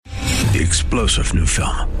The explosive new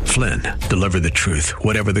film, Flynn, deliver the truth,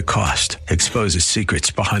 whatever the cost. Exposes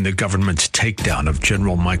secrets behind the government's takedown of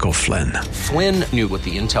General Michael Flynn. Flynn knew what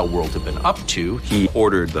the intel world had been up to. He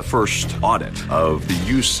ordered the first audit of the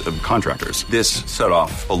use of contractors. This set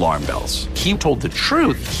off alarm bells. He told the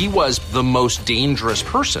truth. He was the most dangerous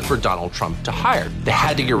person for Donald Trump to hire. They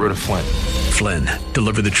had to get rid of Flynn. Flynn,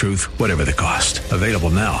 deliver the truth, whatever the cost. Available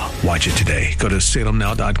now. Watch it today. Go to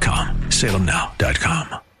salemnow.com.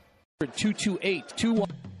 salemnow.com. 228-21.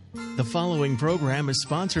 The following program is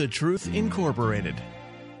sponsored by Truth Incorporated.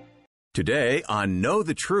 Today on Know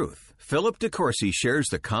the Truth, Philip DeCourcy shares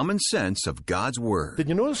the common sense of God's Word. Did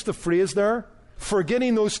you notice the phrase there?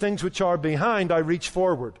 Forgetting those things which are behind, I reach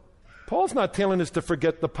forward. Paul's not telling us to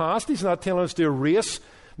forget the past. He's not telling us to erase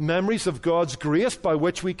memories of God's grace by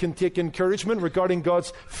which we can take encouragement regarding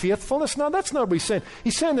God's faithfulness. No, that's not what he's saying.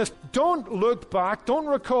 He's saying this: don't look back, don't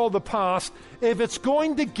recall the past if it's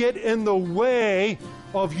going to get in the way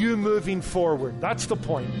of you moving forward. That's the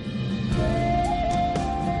point.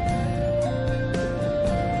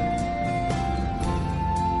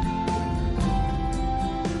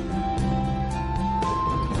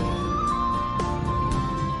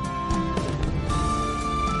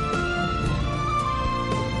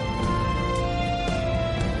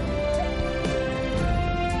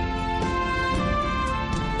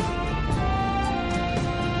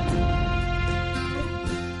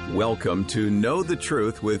 Welcome to Know the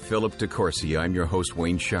Truth with Philip DeCourcy. I'm your host,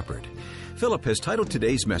 Wayne Shepherd. Philip has titled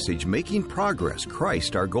today's message, Making Progress,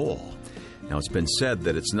 Christ Our Goal. Now, it's been said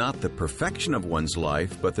that it's not the perfection of one's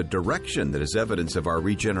life, but the direction that is evidence of our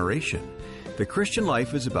regeneration. The Christian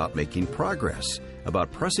life is about making progress,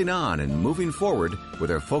 about pressing on and moving forward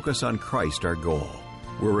with our focus on Christ our goal.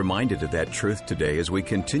 We're reminded of that truth today as we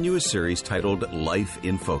continue a series titled Life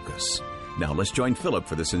in Focus. Now, let's join Philip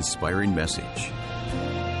for this inspiring message.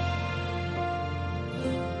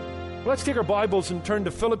 Let's take our Bibles and turn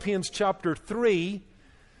to Philippians chapter 3,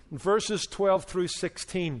 verses 12 through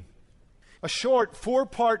 16. A short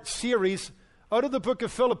 4-part series out of the book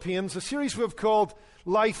of Philippians, a series we've called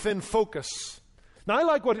Life in Focus. Now, I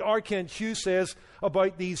like what R. Kent Hughes says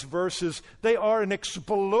about these verses. They are an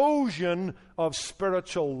explosion of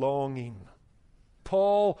spiritual longing.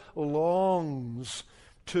 Paul longs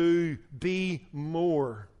to be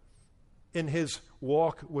more in his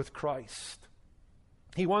walk with Christ.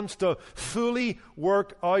 He wants to fully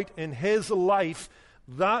work out in his life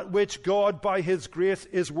that which God, by His grace,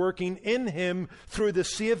 is working in him through the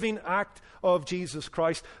saving act of Jesus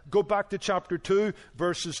Christ. Go back to chapter 2,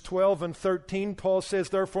 verses 12 and 13. Paul says,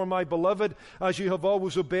 "Therefore, my beloved, as you have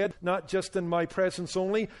always obeyed, not just in my presence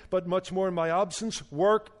only, but much more in my absence,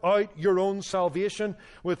 work out your own salvation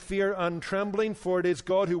with fear and trembling, for it is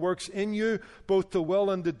God who works in you, both to will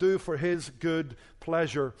and to do for His good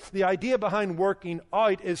pleasure." The idea behind working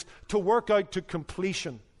out is to work out to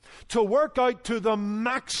completion, to work out to the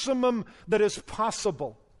maximum that is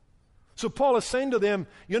possible. So Paul is saying to them,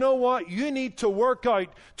 you know what? You need to work out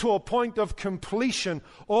to a point of completion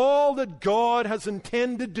all that God has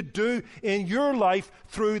intended to do in your life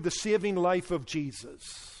through the saving life of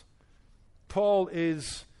Jesus. Paul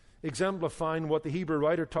is exemplifying what the Hebrew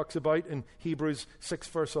writer talks about in Hebrews 6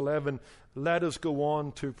 verse 11. Let us go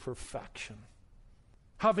on to perfection.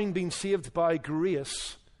 Having been saved by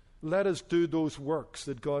grace, let us do those works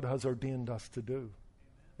that God has ordained us to do.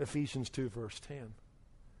 Ephesians 2 verse 10.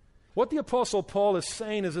 What the Apostle Paul is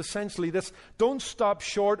saying is essentially this: don't stop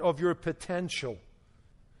short of your potential.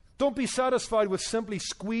 Don't be satisfied with simply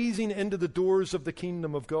squeezing into the doors of the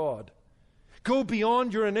kingdom of God. Go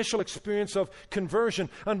beyond your initial experience of conversion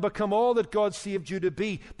and become all that God saved you to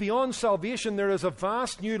be. Beyond salvation, there is a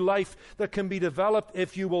vast new life that can be developed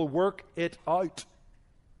if you will work it out.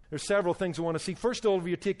 There's several things I want to see. First of all, if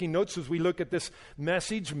you're taking notes as we look at this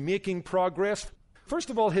message, making progress. First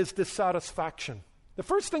of all, his dissatisfaction. The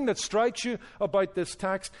first thing that strikes you about this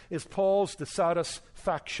text is Paul's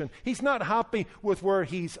dissatisfaction. He's not happy with where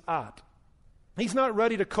he's at. He's not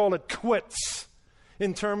ready to call it quits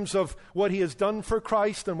in terms of what he has done for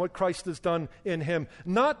Christ and what Christ has done in him.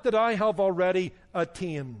 Not that I have already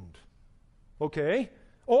attained, okay?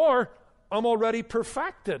 Or I'm already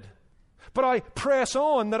perfected. But I press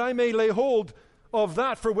on that I may lay hold of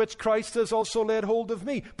that for which Christ has also laid hold of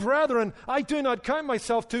me. Brethren, I do not count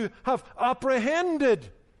myself to have apprehended.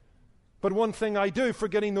 But one thing I do,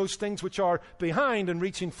 forgetting those things which are behind and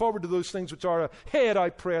reaching forward to those things which are ahead, I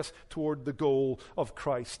press toward the goal of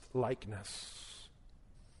Christ likeness.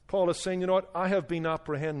 Paul is saying, you know what, I have been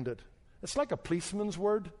apprehended. It's like a policeman's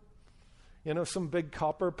word. You know, some big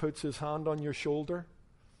copper puts his hand on your shoulder.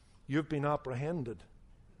 You've been apprehended,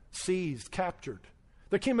 seized, captured.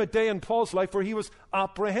 There came a day in Paul's life where he was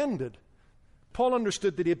apprehended. Paul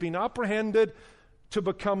understood that he had been apprehended to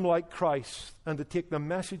become like Christ and to take the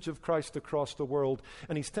message of Christ across the world.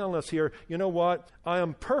 And he's telling us here, you know what? I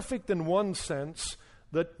am perfect in one sense,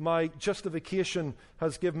 that my justification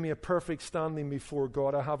has given me a perfect standing before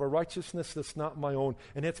God. I have a righteousness that's not my own,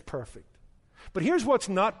 and it's perfect. But here's what's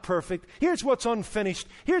not perfect. Here's what's unfinished.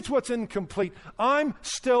 Here's what's incomplete. I'm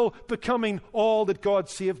still becoming all that God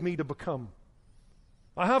saved me to become.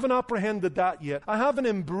 I haven't apprehended that yet. I haven't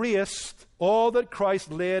embraced all that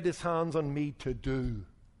Christ laid his hands on me to do.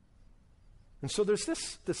 And so there's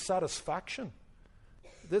this dissatisfaction,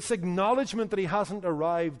 this acknowledgement that he hasn't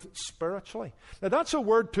arrived spiritually. Now that's a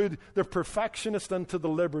word to the perfectionist and to the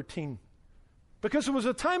libertine. Because there was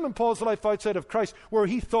a time in Paul's life outside of Christ where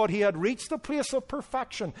he thought he had reached a place of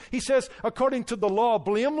perfection. He says, according to the law,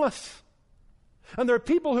 blameless. And there are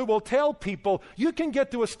people who will tell people, you can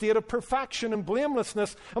get to a state of perfection and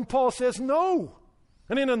blamelessness. And Paul says, no.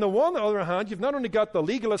 And then on the other hand, you've not only got the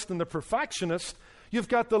legalist and the perfectionist, you've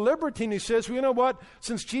got the libertine who says, well, you know what?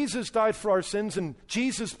 Since Jesus died for our sins and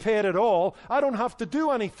Jesus paid it all, I don't have to do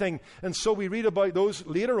anything. And so we read about those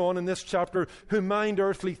later on in this chapter who mind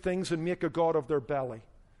earthly things and make a god of their belly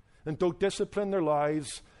and don't discipline their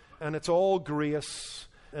lives. And it's all grace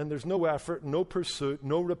and there's no effort, no pursuit,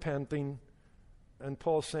 no repenting. And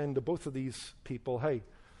Paul's saying to both of these people, hey,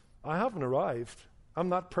 I haven't arrived. I'm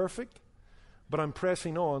not perfect, but I'm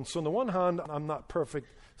pressing on. So on the one hand, I'm not perfect,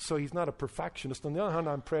 so he's not a perfectionist. On the other hand,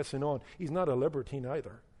 I'm pressing on. He's not a libertine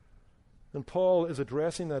either. And Paul is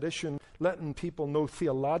addressing that issue and letting people know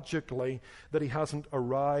theologically that he hasn't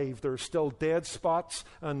arrived. There are still dead spots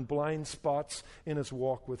and blind spots in his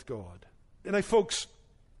walk with God. And now, folks,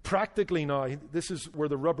 practically now, this is where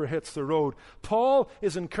the rubber hits the road. Paul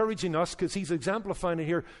is encouraging us, because he's exemplifying it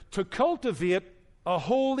here, to cultivate a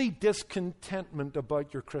holy discontentment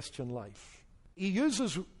about your Christian life. He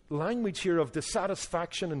uses language here of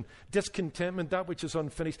dissatisfaction and discontentment, that which is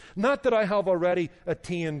unfinished. Not that I have already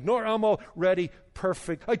attained, nor am already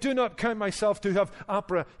perfect. I do not count myself to have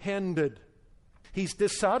apprehended. He's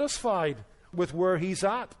dissatisfied with where he's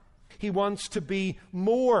at. He wants to be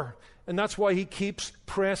more. And that's why he keeps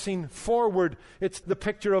pressing forward. It's the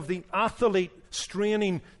picture of the athlete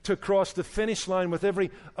straining to cross the finish line with every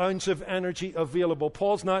ounce of energy available.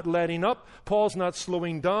 Paul's not letting up. Paul's not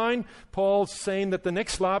slowing down. Paul's saying that the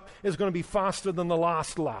next lap is going to be faster than the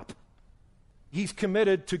last lap. He's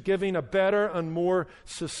committed to giving a better and more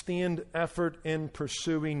sustained effort in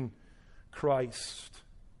pursuing Christ.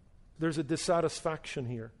 There's a dissatisfaction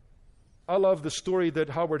here. I love the story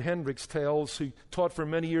that Howard Hendricks tells, who taught for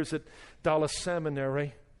many years at Dallas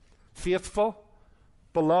Seminary. Faithful,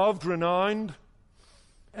 beloved, renowned.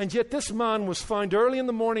 And yet this man was found early in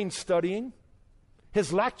the morning studying.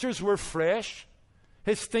 His lectures were fresh.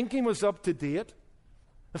 His thinking was up to date.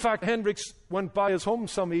 In fact, Hendricks went by his home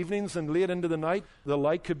some evenings, and late into the night, the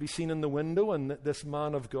light could be seen in the window, and this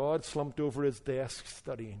man of God slumped over his desk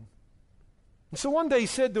studying. And so one day he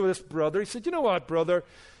said to this brother, he said, you know what, brother?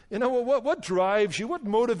 You know, what drives you? What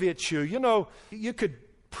motivates you? You know, you could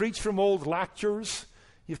preach from old lectures.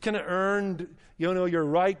 You've kind of earned, your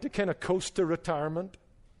right to kind of coast to retirement.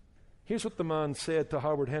 Here's what the man said to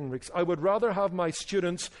Howard Hendricks. I would rather have my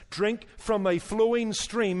students drink from a flowing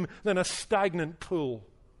stream than a stagnant pool.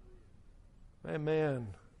 Amen.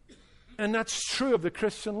 And that's true of the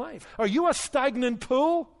Christian life. Are you a stagnant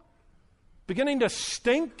pool? Beginning to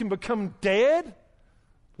stink and become dead?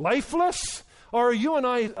 Lifeless? Or are you and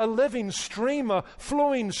I a living stream, a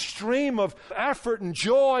flowing stream of effort and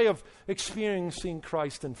joy of experiencing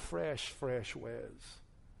Christ in fresh ways?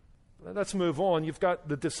 Let's move on. You've got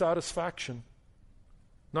the dissatisfaction.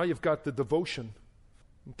 Now you've got the devotion.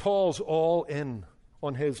 Paul's all in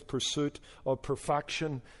on his pursuit of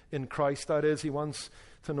perfection in Christ. That is, he wants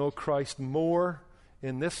to know Christ more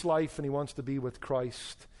in this life, and he wants to be with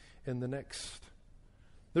Christ in the next.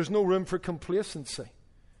 There's no room for complacency.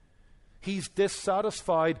 He's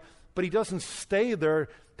dissatisfied, but he doesn't stay there.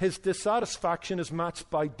 His dissatisfaction is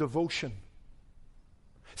matched by devotion.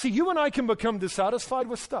 See, you and I can become dissatisfied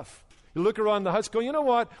with stuff. You look around the house, go, you know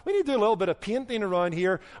what? We need to do a little bit of painting around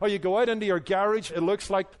here. Or you go out into your garage, it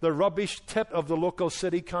looks like the rubbish tip of the local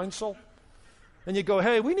city council. And you go,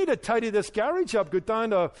 hey, we need to tidy this garage up. Go down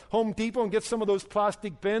to Home Depot and get some of those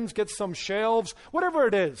plastic bins, get some shelves, whatever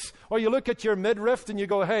it is. Or you look at your midriff and you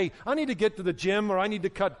go, hey, I need to get to the gym, or I need to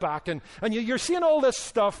cut back. And you're seeing all this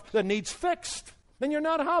stuff that needs fixed. And you're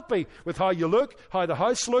not happy with how you look, how the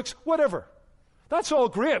house looks, whatever. That's all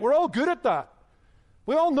great. We're all good at that.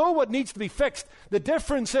 We all know what needs to be fixed. The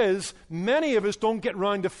difference is many of us don't get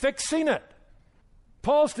round to fixing it.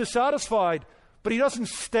 Paul's dissatisfied, But he doesn't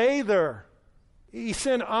stay there. He's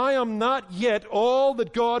saying, I am not yet all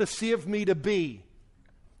that God has saved me to be.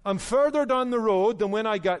 I'm further down the road than when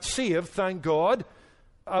I got saved, thank God.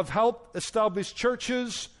 I've helped establish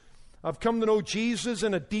churches. I've come to know Jesus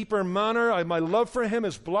in a deeper manner. My love for him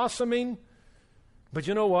is blossoming. But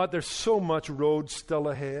you know what? There's so much road still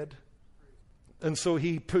ahead. And so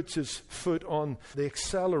he puts his foot on the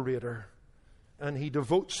accelerator and he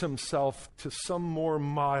devotes himself to some more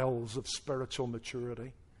miles of spiritual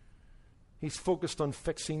maturity. He's focused on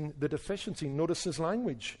fixing the deficiency. Notice his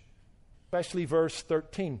language, especially verse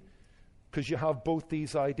 13, because you have both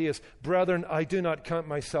these ideas. Brethren, I do not count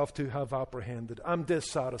myself to have apprehended. I'm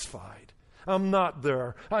dissatisfied. I'm not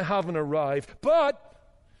there. I haven't arrived. But,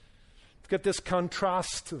 get this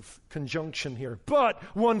contrast of conjunction here. But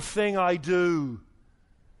one thing I do,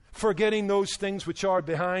 forgetting those things which are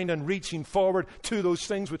behind and reaching forward to those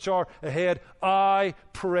things which are ahead, I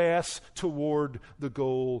press toward the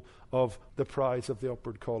goal of the prize of the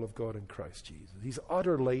upward call of God in Christ Jesus. He's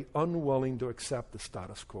utterly unwilling to accept the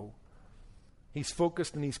status quo. He's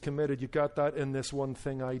focused and he's committed. You got that in this one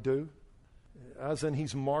thing I do? As in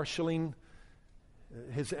he's marshaling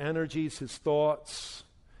his energies, his thoughts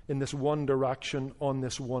in this one direction on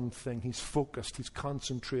this one thing. He's focused. He's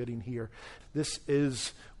concentrating here. This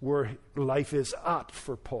is where life is at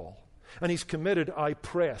for Paul. And he's committed. I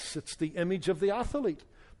press. It's the image of the athlete.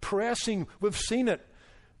 Pressing. We've seen it.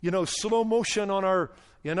 Slow motion on our,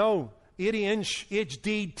 80-inch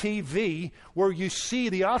HD TV, where you see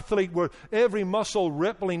the athlete with every muscle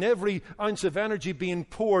rippling, every ounce of energy being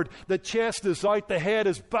poured. The chest is out, the head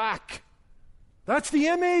is back. That's the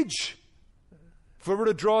image. If we were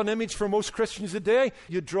to draw an image for most Christians today,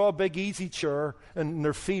 you'd draw a big easy chair and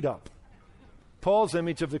their feet up. Paul's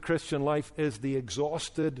image of the Christian life is the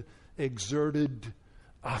exhausted, exerted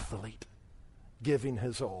athlete giving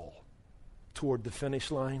his all toward the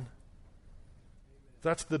finish line.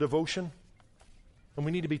 That's the devotion. And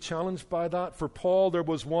we need to be challenged by that. For Paul, there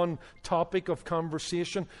was one topic of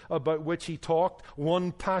conversation about which he talked,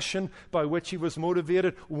 one passion by which he was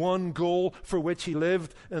motivated, one goal for which he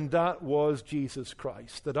lived, and that was Jesus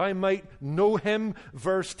Christ. That I might know him,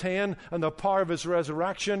 verse 10, and the power of his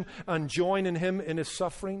resurrection, and join in him in his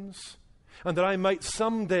sufferings, and that I might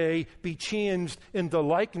someday be changed in the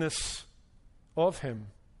likeness of him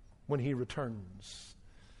when he returns.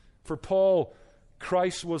 For Paul,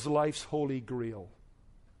 Christ was life's holy grail.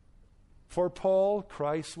 For Paul,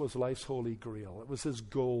 Christ was life's holy grail. It was his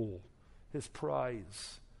goal, his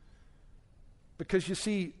prize. Because you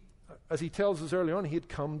see, as he tells us earlier on, he had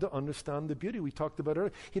come to understand the beauty we talked about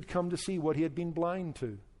earlier. He had come to see what he had been blind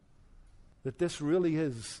to. That this really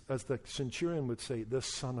is, as the centurion would say, the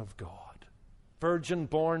Son of God. Virgin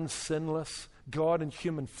born, sinless, God in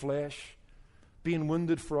human flesh, being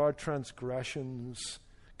wounded for our transgressions,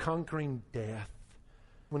 conquering death.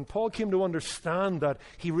 When Paul came to understand that,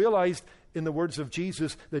 he realized, in the words of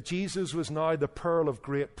Jesus, that Jesus was now the pearl of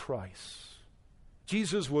great price.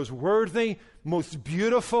 Jesus was worthy, most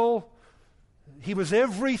beautiful. He was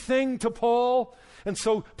everything to Paul. And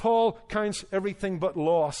so Paul counts everything but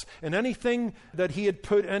loss. And anything that he had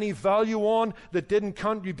put any value on that didn't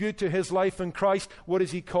contribute to his life in Christ, what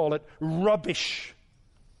does he call it? Rubbish.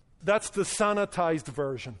 That's the sanitized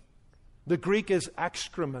version. The Greek is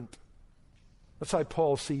excrement. That's how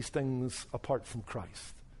Paul sees things apart from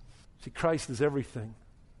Christ. See, Christ is everything.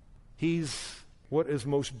 He's what is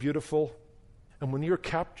most beautiful. And when you're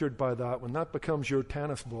captured by that, when that becomes your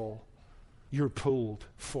tennis ball, you're pulled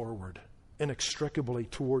forward inextricably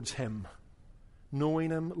towards him. Knowing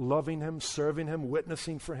him, loving him, serving him,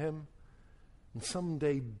 witnessing for him, and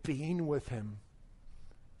someday being with him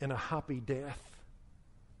in a happy death.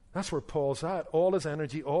 That's where Paul's at. All his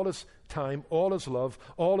energy, all his time, all his love,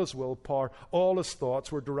 all his willpower, all his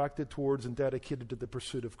thoughts were directed towards and dedicated to the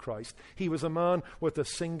pursuit of Christ. He was a man with a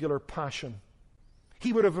singular passion.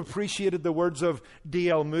 He would have appreciated the words of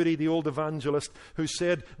D.L. Moody, the old evangelist, who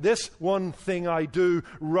said, "This one thing I do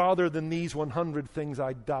rather than these 100 things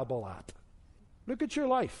I dabble at." Look at your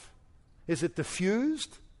life. Is it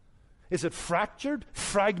diffused? Is it fractured,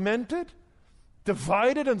 fragmented,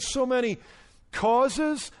 divided in so many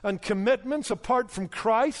causes and commitments apart from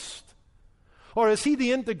Christ? Or is he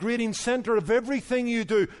the integrating center of everything you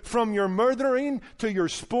do, from your murdering to your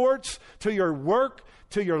sports to your work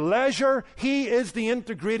to your leisure? He is the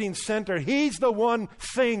integrating center. He's the one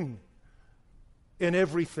thing in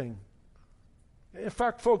everything. In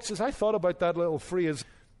fact, folks, as I thought about that little phrase,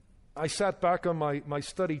 I sat back on my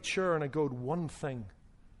study chair and I go, one thing.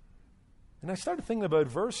 And I started thinking about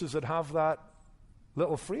verses that have that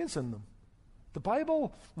little phrase in them. The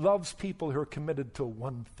Bible loves people who are committed to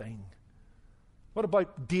one thing. What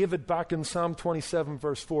about David back in Psalm 27,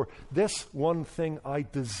 verse 4? This one thing I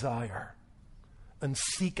desire and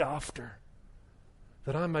seek after,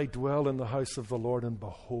 that I may dwell in the house of the Lord and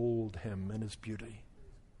behold him in his beauty.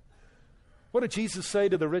 What did Jesus say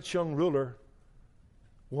to the rich young ruler?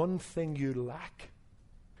 One thing you lack.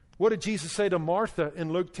 What did Jesus say to Martha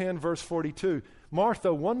in Luke 10, verse 42?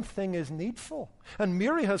 Martha, one thing is needful. And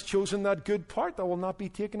Mary has chosen that good part that will not be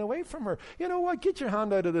taken away from her. You know what? Get your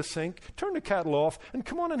hand out of the sink, turn the kettle off, and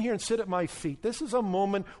come on in here and sit at my feet. This is a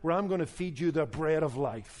moment where I'm going to feed you the bread of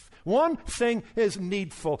life. One thing is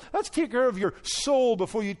needful. Let's take care of your soul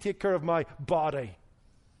before you take care of my body.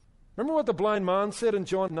 Remember what the blind man said in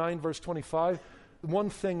John 9, verse 25? One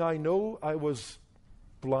thing I know, I was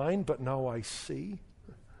blind, but now I see.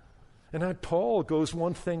 And then Paul goes,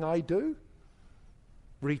 one thing I do,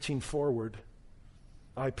 reaching forward,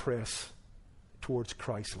 I press towards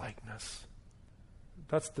Christ-likeness.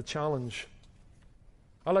 That's the challenge.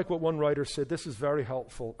 I like what one writer said. This is very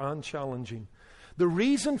helpful and challenging. The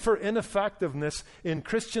reason for ineffectiveness in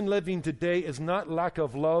Christian living today is not lack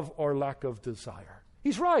of love or lack of desire.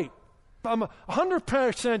 He's right. I'm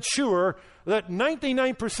 100% sure that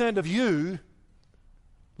 99% of you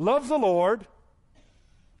love the Lord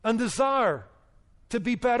and desire to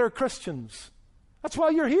be better Christians. That's why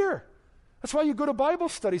you're here. That's why you go to Bible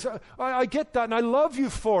studies. I get that, and I love you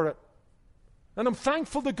for it. And I'm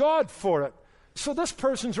thankful to God for it. So this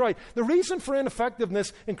person's right. The reason for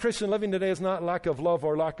ineffectiveness in Christian living today is not lack of love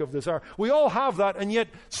or lack of desire. We all have that, and yet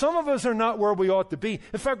some of us are not where we ought to be.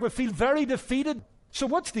 In fact, we feel very defeated. So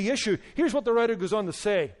what's the issue? Here's what the writer goes on to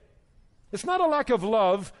say. It's not a lack of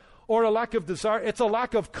love or a lack of desire. It's a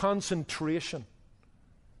lack of concentration.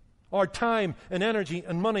 Our time and energy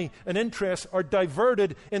and money and interest are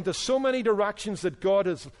diverted into so many directions that God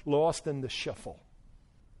is lost in the shuffle.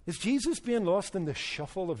 Is Jesus being lost in the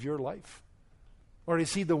shuffle of your life? Or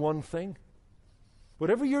is he the one thing?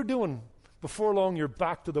 Whatever you're doing, before long you're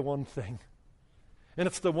back to the one thing. And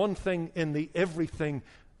it's the one thing in the everything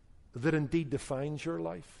that indeed defines your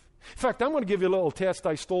life. In fact, I'm going to give you a little test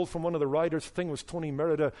I stole from one of the writers. I think it was Tony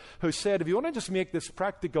Merida, who said, if you want to just make this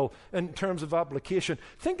practical in terms of application,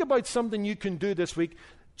 think about something you can do this week.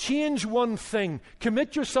 Change one thing.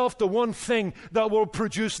 Commit yourself to one thing that will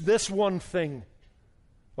produce this one thing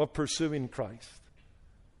of pursuing Christ.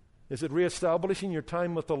 Is it reestablishing your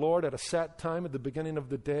time with the Lord at a set time at the beginning of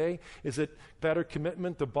the day? Is it better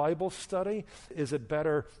commitment to Bible study? Is it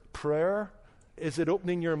better prayer? Is it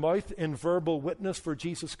opening your mouth in verbal witness for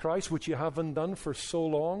Jesus Christ, which you haven't done for so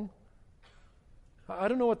long? I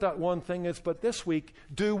don't know what that one thing is, but this week,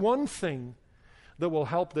 do one thing that will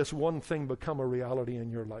help this one thing become a reality in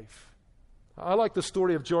your life. I like the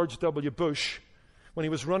story of George W. Bush. When he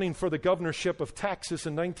was running for the governorship of Texas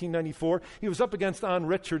in 1994, he was up against Ann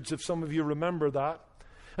Richards, if some of you remember that.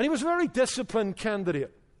 And he was a very disciplined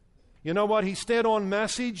candidate. You know what? He stayed on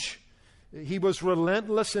message. He was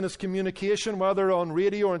relentless in his communication, whether on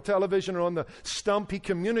radio or on television or on the stump. He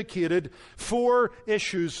communicated 4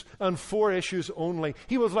 issues and 4 issues only.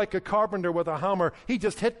 He was like a carpenter with a hammer. He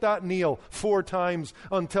just hit that nail 4 times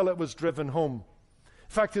until it was driven home.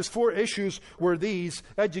 In fact, his 4 issues were these: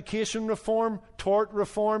 education reform, tort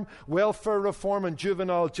reform, welfare reform, and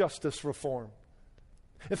juvenile justice reform.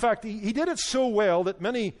 In fact, he did it so well that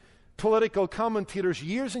many political commentators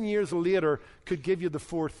years and years later could give you the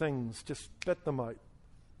 4 things. Just spit them out.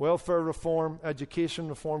 Welfare reform, education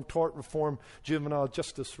reform, tort reform, juvenile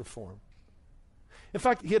justice reform. In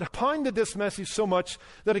fact, he had pounded this message so much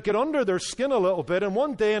that it got under their skin a little bit. And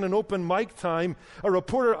one day in an open mic time, a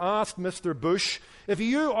reporter asked Mr. Bush, if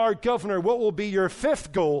you are governor, what will be your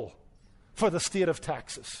 5th goal for the state of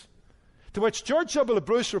Texas? To which George W.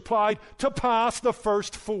 Bush replied, to pass the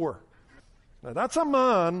first 4. Now that's a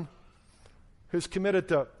man who's committed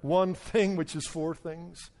to one thing, which is 4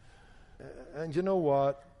 things. And you know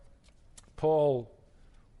what? Paul,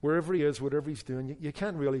 wherever he is, whatever he's doing, you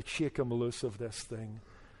can't really shake him loose of this thing.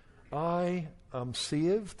 I am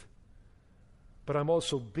saved, but I'm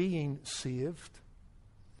also being saved.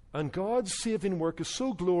 And God's saving work is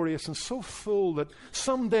so glorious and so full that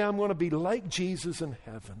someday I'm going to be like Jesus in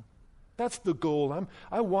heaven. That's the goal.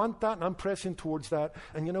 I want that, and I'm pressing towards that.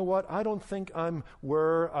 And you know what? I don't think I'm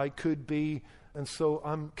where I could be, and so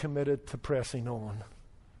I'm committed to pressing on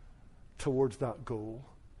towards that goal.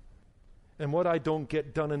 And what I don't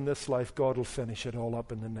get done in this life, God will finish it all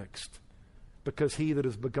up in the next. Because he that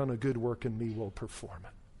has begun a good work in me will perform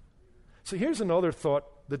it. So here's another thought,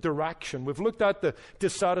 the direction. We've looked at the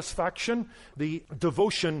dissatisfaction, the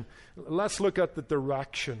devotion. Let's look at the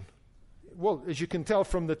direction. Well, as you can tell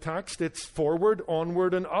from the text, it's forward,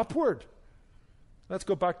 onward, and upward. Let's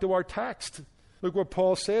go back to our text. Look what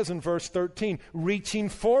Paul says in verse 13, reaching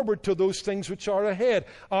forward to those things which are ahead.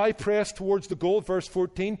 I press towards the goal, verse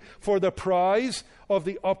 14, for the prize of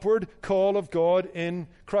the upward call of God in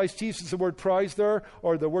Christ Jesus. The word prize there,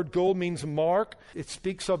 or the word goal, means mark. It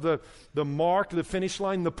speaks of the mark, the finish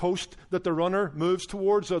line, the post that the runner moves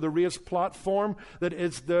towards, or the race platform that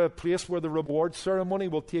is the place where the reward ceremony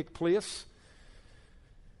will take place.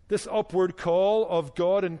 This upward call of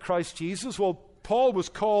God in Christ Jesus, well, Paul was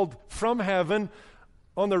called from heaven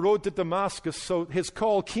on the road to Damascus, so his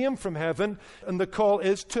call came from heaven, and the call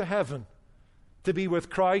is to heaven, to be with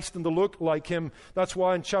Christ and to look like him. That's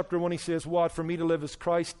why in chapter 1 he says, what? For me to live is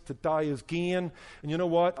Christ, to die is gain. And you know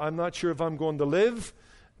what? I'm not sure if I'm going to live,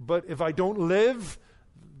 but if I don't live,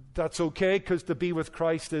 that's okay, because to be with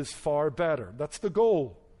Christ is far better. That's the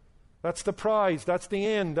goal. That's the prize. That's the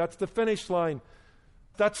end. That's the finish line.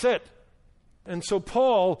 That's it. And so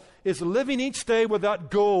Paul is living each day with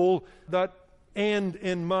that goal, that end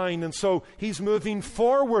in mind. And so he's moving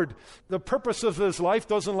forward. The purpose of his life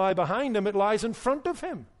doesn't lie behind him, it lies in front of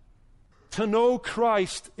him. To know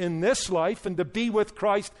Christ in this life and to be with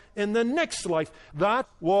Christ in the next life. That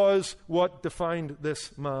was what defined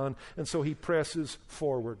this man. And so he presses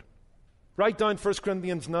forward. Write down 1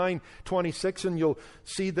 Corinthians 9:26, and you'll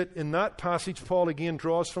see that in that passage Paul again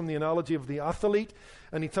draws from the analogy of the athlete,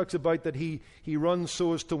 and he talks about that he runs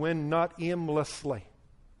so as to win, not aimlessly.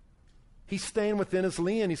 He's staying within his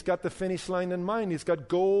lane. He's got the finish line in mind. He's got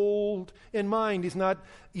goal in mind. He's not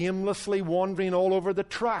aimlessly wandering all over the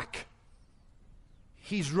track.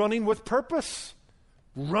 He's running with purpose,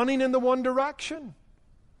 running in the one direction.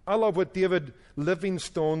 I love what David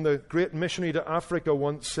Livingstone, the great missionary to Africa,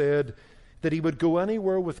 once said, that he would go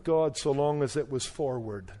anywhere with God so long as it was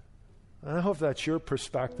forward. And I hope that's your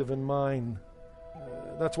perspective and mine.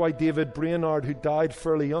 That's why David Brainerd, who died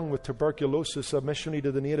fairly young with tuberculosis, a missionary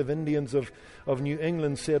to the native Indians of New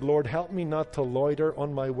England, said, Lord, help me not to loiter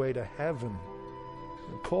on my way to heaven.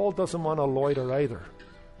 And Paul doesn't want to loiter either.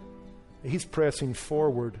 He's pressing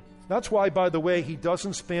forward. That's why, by the way, he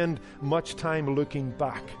doesn't spend much time looking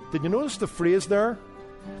back. Did you notice the phrase there?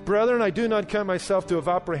 Brethren, I do not count myself to have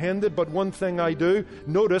apprehended, but one thing I do.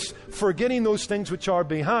 Notice, forgetting those things which are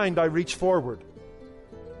behind, I reach forward.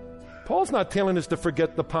 Paul's not telling us to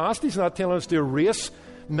forget the past. He's not telling us to erase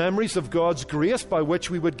memories of God's grace by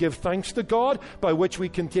which we would give thanks to God, by which we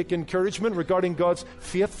can take encouragement regarding God's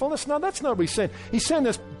faithfulness. No, that's not what he's saying. He's saying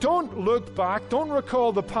this, don't look back, don't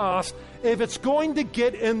recall the past if it's going to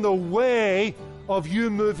get in the way of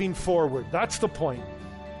you moving forward. That's the point.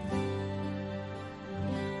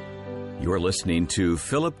 You're listening to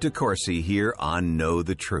Philip DeCourcy here on Know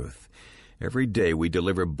the Truth. Every day we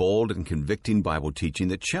deliver bold and convicting Bible teaching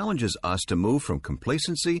that challenges us to move from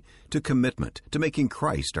complacency to commitment, to making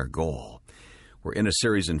Christ our goal. We're in a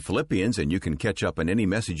series in Philippians, and you can catch up on any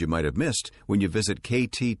message you might have missed when you visit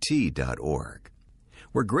ktt.org.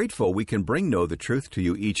 We're grateful we can bring Know the Truth to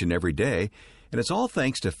you each and every day, and it's all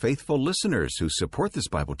thanks to faithful listeners who support this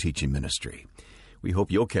Bible teaching ministry. We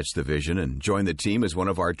hope you'll catch the vision and join the team as one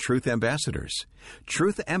of our Truth Ambassadors.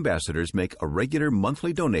 Truth Ambassadors make a regular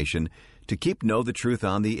monthly donation to keep Know the Truth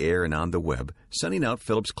on the air and on the web, sending out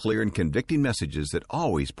Philip's clear and convicting messages that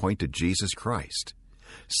always point to Jesus Christ.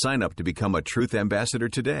 Sign up to become a Truth Ambassador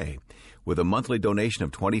today. With a monthly donation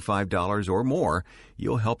of $25 or more,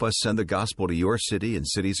 you'll help us send the gospel to your city and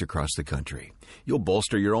cities across the country. You'll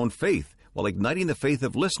bolster your own faith while igniting the faith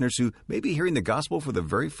of listeners who may be hearing the gospel for the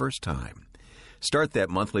very first time. Start that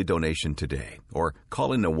monthly donation today, or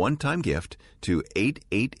call in a one-time gift to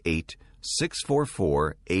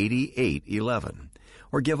 888-644-8811,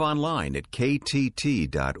 or give online at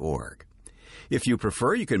ktt.org. If you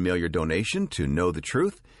prefer, you can mail your donation to Know the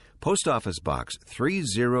Truth, Post Office Box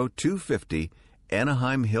 30250,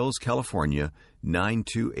 Anaheim Hills, California,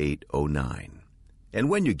 92809. And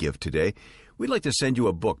when you give today, we'd like to send you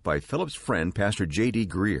a book by Philip's friend, Pastor J.D.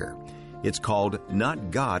 Greer. It's called Not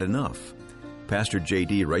God Enough. Pastor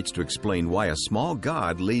J.D. writes to explain why a small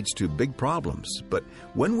God leads to big problems. But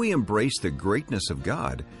when we embrace the greatness of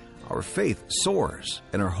God, our faith soars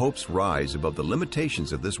and our hopes rise above the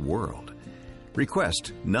limitations of this world.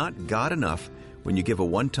 Request Not God Enough when you give a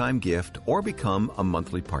one-time gift or become a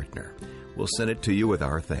monthly partner. We'll send it to you with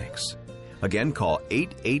our thanks. Again, call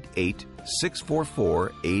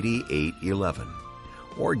 888-644-8811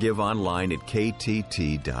 or give online at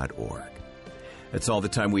ktt.org. That's all the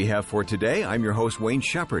time we have for today. I'm your host, Wayne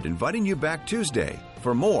Shepherd, inviting you back Tuesday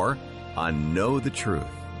for more on Know the Truth.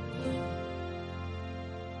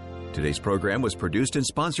 Today's program was produced and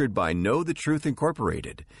sponsored by Know the Truth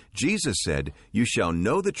Incorporated. Jesus said, "You shall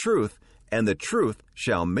know the truth, and the truth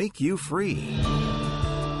shall make you free."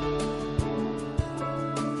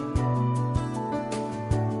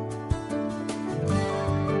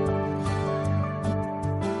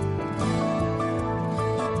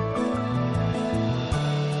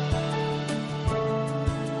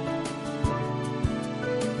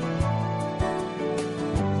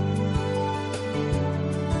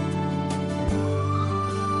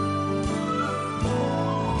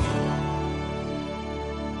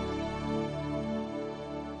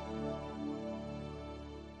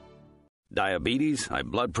 Diabetes, high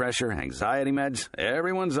blood pressure, anxiety meds,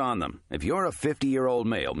 everyone's on them. If you're a 50-year-old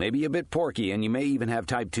male, maybe a bit porky, and you may even have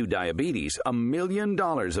type 2 diabetes, $1 million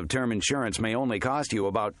of term insurance may only cost you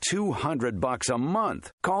about $200 a month.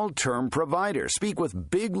 Call Term Provider. Speak with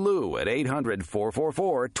Big Lou at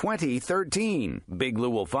 800-444-2013. Big Lou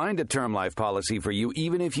will find a term life policy for you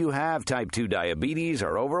even if you have type 2 diabetes,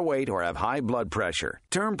 are overweight, or have high blood pressure.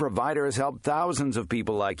 Term Provider has helped thousands of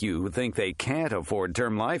people like you who think they can't afford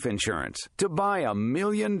term life insurance. To buy $1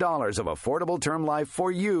 million of affordable term life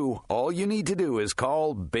for you, all you need to do is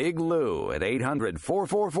call Big Lou at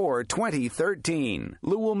 800-444-2013.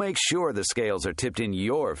 Lou will make sure the scales are tipped in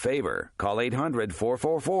your favor. Call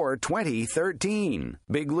 800-444-2013.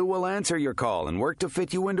 Big Lou will answer your call and work to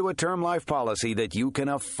fit you into a term life policy that you can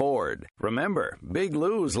afford. Remember, Big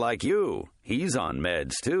Lou's like you. He's on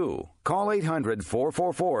meds, too. Call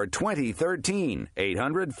 800-444-2013.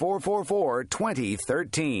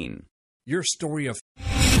 800-444-2013. Your story of...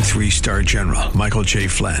 3-star General Michael J.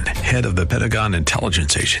 Flynn, head of the Pentagon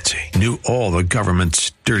Intelligence Agency, knew all the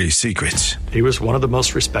government's dirty secrets. He was one of the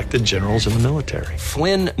most respected generals in the military.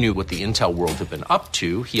 Flynn knew what the intel world had been up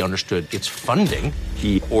to. He understood its funding.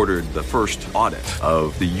 He ordered the first audit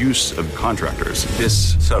of the use of contractors.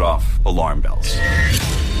 This set off alarm bells.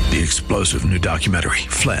 The explosive new documentary,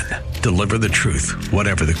 Flynn, Deliver the Truth,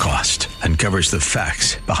 Whatever the Cost, uncovers the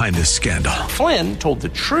facts behind this scandal. Flynn told the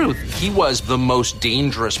truth. He was the most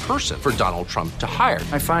dangerous person for Donald Trump to hire.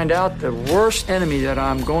 I find out the worst enemy that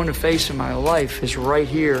I'm going to face in my life is right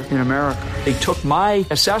here in America. They took my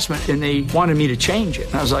assessment and they wanted me to change it.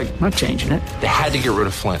 And I was like, I'm not changing it. They had to get rid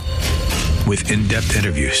of Flynn. With in-depth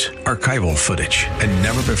interviews, archival footage, and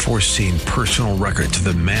never-before-seen personal records of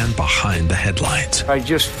the man behind the headlines. I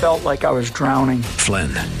just felt like I was drowning. Flynn,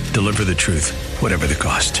 Deliver the Truth, Whatever the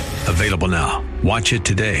Cost. Available now. Watch it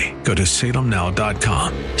today. Go to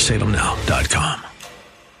salemnow.com. salemnow.com.